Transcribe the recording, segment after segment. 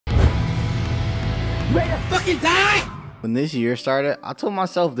Ready to fucking die? When this year started, I told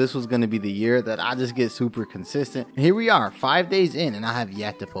myself this was going to be the year that I just get super consistent. And here we are, 5 days in, and I have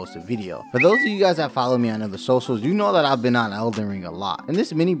yet to post a video. For those of you guys that follow me on other socials, you know that I've been on Elden Ring a lot. In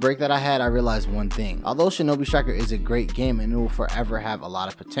this mini break that I had, I realized one thing. Although Shinobi Striker is a great game and it will forever have a lot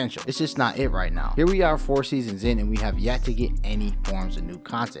of potential, it's just not it right now. Here we are 4 seasons in and we have yet to get any forms of new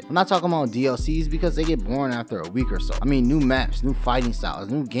content. I'm not talking about DLCs because they get boring after a week or so. I mean new maps, new fighting styles,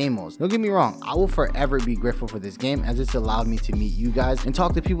 new game modes. Don't get me wrong, I will forever be grateful for this game as it's allowed me to meet you guys and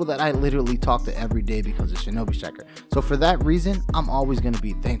talk to people that I literally talk to every day because of Shinobi Striker. So for that reason, I'm always going to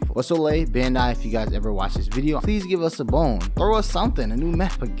be thankful. But Soleil, Bandai, if you guys ever watch this video, please give us a bone. Throw us something, a new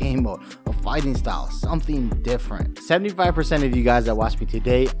map, a game mode, a fighting style, something different. 75% of you guys that watch me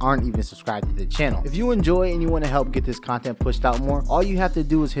today aren't even subscribed to the channel. If you enjoy and you want to help get this content pushed out more, all you have to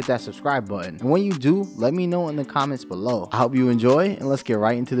do is hit that subscribe button. And when you do, let me know in the comments below. I hope you enjoy and let's get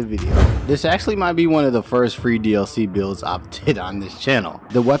right into the video. This actually might be one of the first free DLC builds I've did on this channel.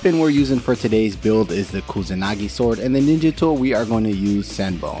 The weapon we're using for today's build is the Kusanagi sword, and the ninja tool we are going to use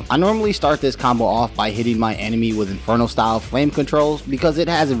Senbone. I normally start this combo off by hitting my enemy with inferno style flame controls because it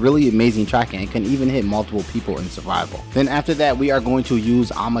has a really amazing tracking and can even hit multiple people in survival. Then after that we are going to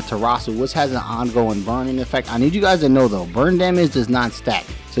use Amaterasu, which has an ongoing burning effect. I need you guys to know though, burn damage does not stack,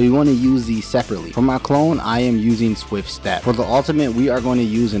 so you want to use these separately. For my clone, I am using Swift Step. For the ultimate, we are going to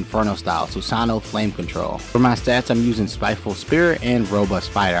use Inferno Style, Susano Flame Control. For my stats, I'm using Spiteful Spirit and Robust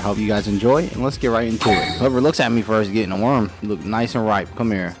Fighter. I hope you guys enjoy, and let's get right into it. Whoever looks at me first getting a worm. You look nice and ripe.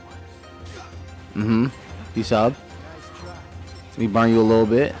 Come here. You sub. Let me burn you a little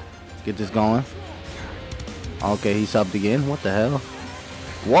bit. Get this going. Okay, he subbed again. What the hell?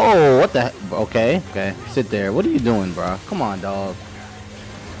 Whoa, what the heck? Okay, sit there. What are you doing, bro? Come on, dog.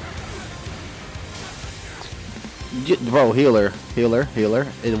 Bro, healer.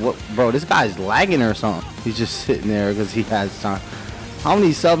 Bro, this guy's lagging or something. He's just sitting there because he has time. How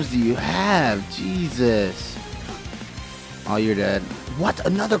many subs do you have? Jesus. Oh, you're dead. What?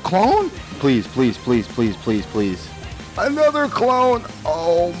 Another clone? Please. Another clone.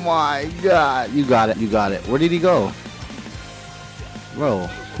 Oh my god. You got it. Where did he go? Bro,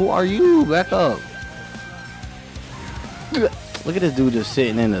 who are you? Back up. Look at this dude just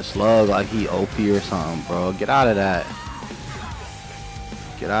sitting in the slug like he OP or something, bro. Get out of that.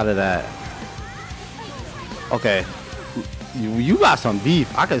 Okay. You got some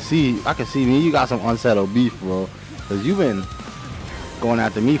beef. I can see me. You got some unsettled beef, bro. Cause you've been going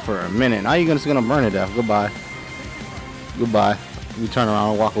after me for a minute. Now you're just gonna burn to death. Goodbye. We turn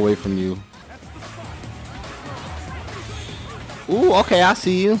around and walk away from you. Ooh, okay, I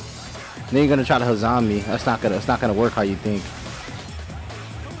see you. Then you're gonna try to Hazan me. That's not gonna work how you think.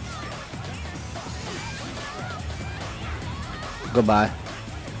 Goodbye,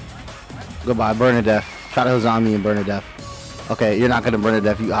 burn to death. Try to Hazan me and burn to death. Okay, you're not gonna burn to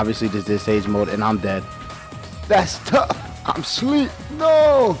death. You obviously just did sage mode and I'm dead. That's tough. I'm sleep.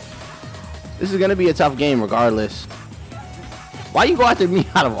 No. This is gonna be a tough game regardless. Why you go after me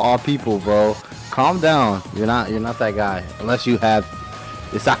out of all people, bro? Calm down. You're not that guy. Unless you have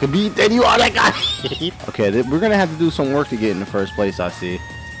the soccer beat, then you are that guy. Okay, we're gonna have to do some work to get in the first place, I see.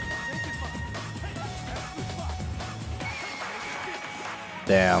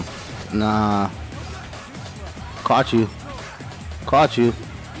 Damn. Nah. Caught you.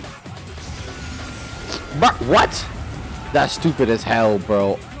 But what? That's stupid as hell,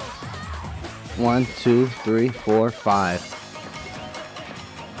 bro. 1, 2, 3, 4, 5.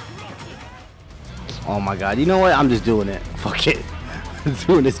 Oh my god. You know what? I'm just doing it. Fuck it.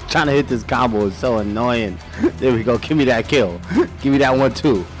 Doing this, trying to hit this combo is so annoying. There we go. Give me that kill. Give me that one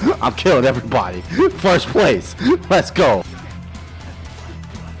too. I'm killing everybody. First place. Let's go.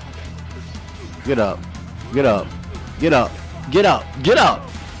 Get up, bruh.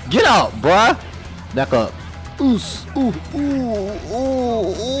 Back up. Ooh.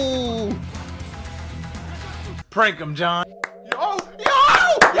 Prank him, John. Yo!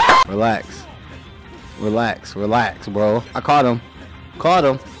 Relax, bro. I caught him.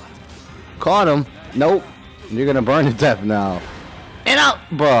 Nope. You're gonna burn to death now. And out,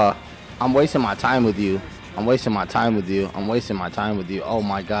 bruh. I'm wasting my time with you. Oh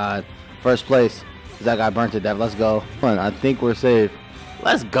my god. First place. That guy burnt to death. Let's go. I think we're safe.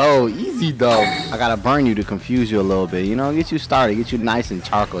 Let's go. Easy though. I gotta burn you to confuse you a little bit. You know, get you started. Get you nice and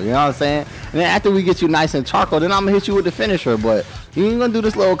charcoal. You know what I'm saying? And then after we get you nice and charcoal, then I'm gonna hit you with the finisher. But you ain't gonna do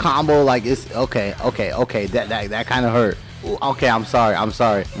this little combo like it's okay. That kind of hurt. Ooh, okay, I'm sorry.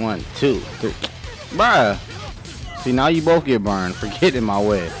 1, 2, 3. Bruh. See, now you both get burned. Forget in my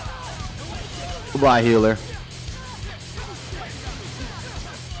way. Goodbye, healer.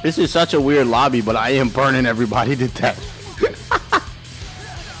 This is such a weird lobby, but I am burning everybody to death.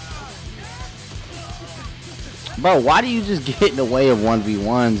 Bro, why do you just get in the way of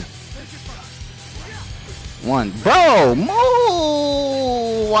 1v1s? Bro,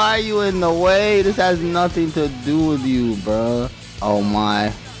 move! Why are you in the way? This has nothing to do with you, bro. Oh my.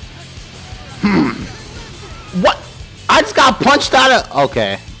 What? I just got punched out of...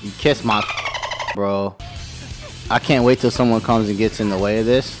 Okay, you kiss my... Bro. I can't wait till someone comes and gets in the way of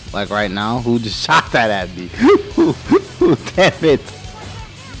this. Like right now. Who just shot that at me? Damn it.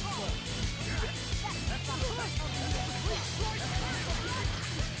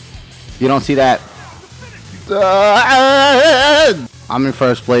 You don't see that? I'm in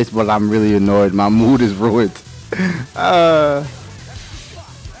first place, but I'm really annoyed. My mood is ruined.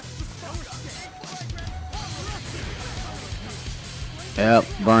 Yep,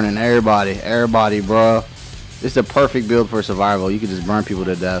 burning everybody, bro. This is a perfect build for survival. You can just burn people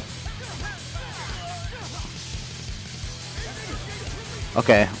to death.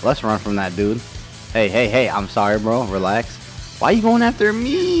 Okay, let's run from that dude. Hey, I'm sorry, bro. Relax. Why are you going after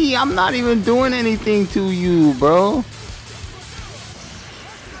me? I'm not even doing anything to you, bro.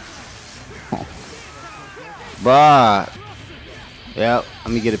 Bruh. Yep,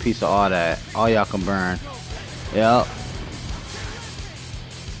 let me get a piece of all that. All y'all can burn. Yep.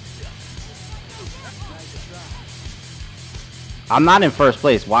 I'm not in first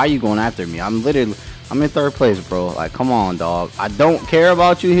place. Why are you going after me? I'm in third place, bro. Like, come on, dog. I don't care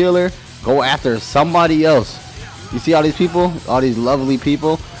about you, healer. Go after somebody else. You see all these people? All these lovely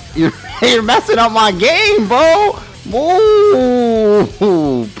people? You're messing up my game, bro. Move,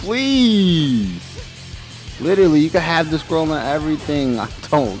 please. Literally, you can have this scroll and everything. I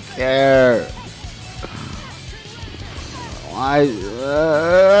don't care. Why?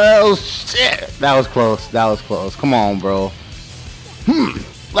 Oh, shit. That was close. That was close. Come on, bro.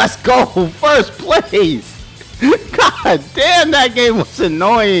 Let's go. First place. God damn, that game was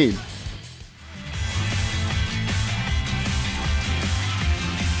annoying.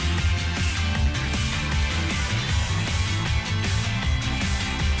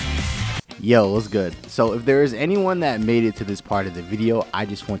 Yo, what's good? So if there is anyone that made it to this part of the video, I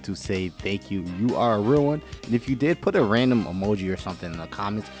just want to say thank you. You are a real one. And if you did, put a random emoji or something in the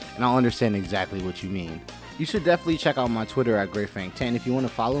comments and I'll understand exactly what you mean. You should definitely check out my Twitter at Greyfang10 if you want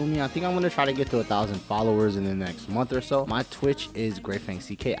to follow me. I think I'm going to try to get to 1,000 followers in the next month or so. My Twitch is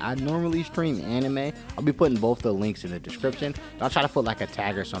GreyfangCK. I normally stream anime. I'll be putting both the links in the description. I'll try to put like a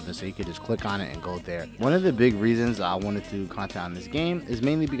tag or something so you can just click on it and go there. One of the big reasons I wanted to do content on this game is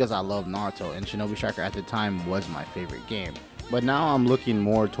mainly because I love Naruto, and Shinobi Striker at the time was my favorite game. But now I'm looking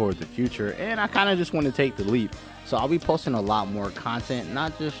more toward the future and I kind of just want to take the leap. So I'll be posting a lot more content,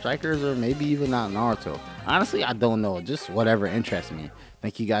 not just Strikers or maybe even not Naruto. Honestly, I don't know, just whatever interests me.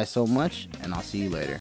 Thank you guys so much and I'll see you later.